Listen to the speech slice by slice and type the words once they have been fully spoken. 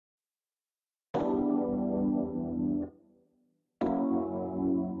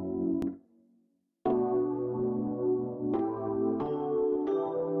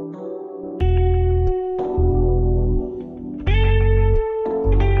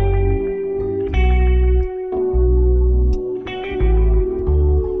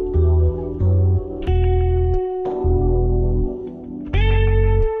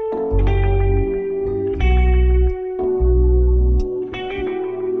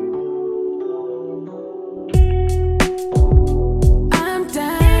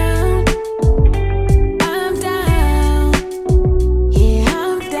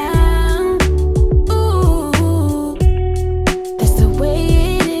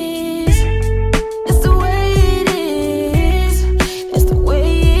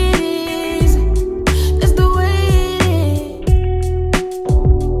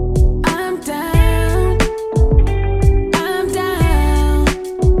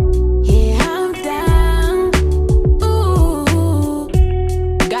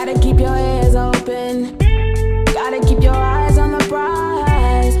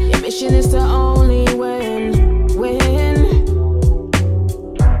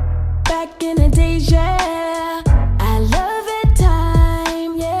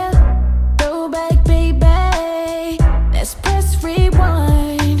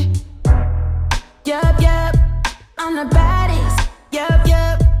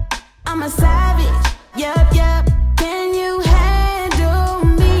I'm a savage, yup, yup. Can you handle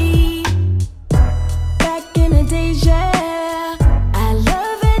me? Back in the days, yeah, I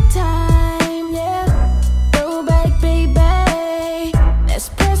love that time, yeah. Throwback, baby, let's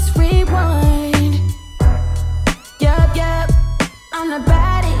press rewind. Yup, yup, I'm the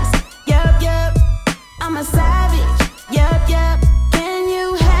baddest, yup, yup. I'm a savage, yup, yup. Can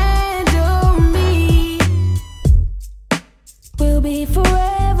you handle me? We'll be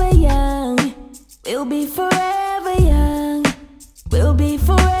forever young. We'll be forever young. We'll be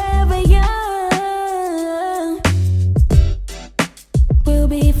forever young. We'll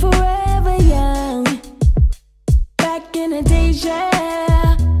be forever young. Back in the days,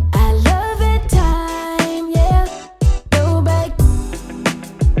 yeah, I love that time, yeah. Throwback,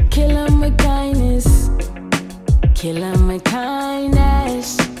 kill 'em with kindness. Kill 'em with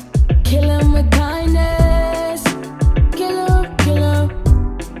kindness. Kill 'em with kindness. Kill 'em, kill 'em.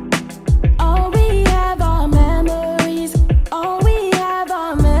 All we have are memories. All we have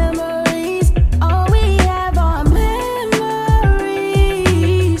are memories. All we have are memories.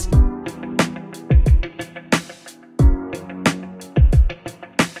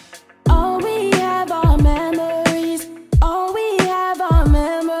 All we have are memories. All we have are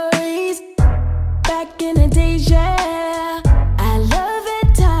memories. Back in the days, yeah, I love that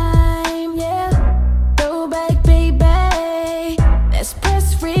time, yeah. Throwback, baby, let's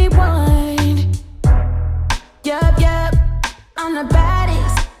press rewind. Yup, yup, I'm the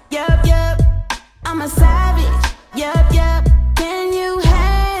baddest, yup, yup. I'm a savage, yup, yup. Can you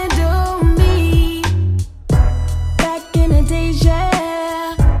handle me? Back in the days,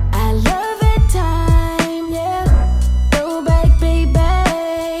 yeah, I love that time, yeah. Throwback,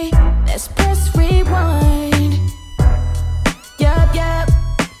 baby, let's press rewind. Yup, yup,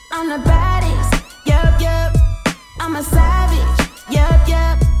 I'm the baddest, yup, yup. I'm a savage, yup,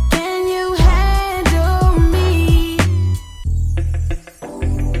 yup. Can you handle me?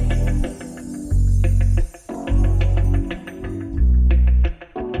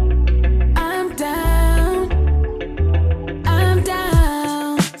 I'm down, I'm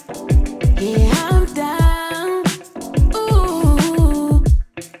down, yeah, I'm down. Ooh,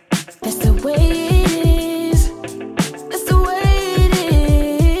 that's the way it is. That's the way it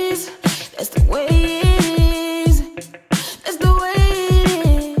is. That's the way it is. That's the way it is.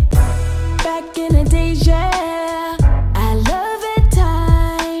 Back in the days, yeah, I love that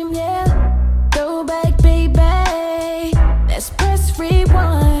time, yeah. Throwback, baby, let's press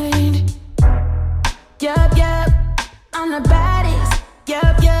rewind. Yup, yup, I'm the baddest,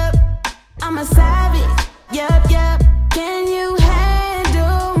 yup, yup. I'm a savage.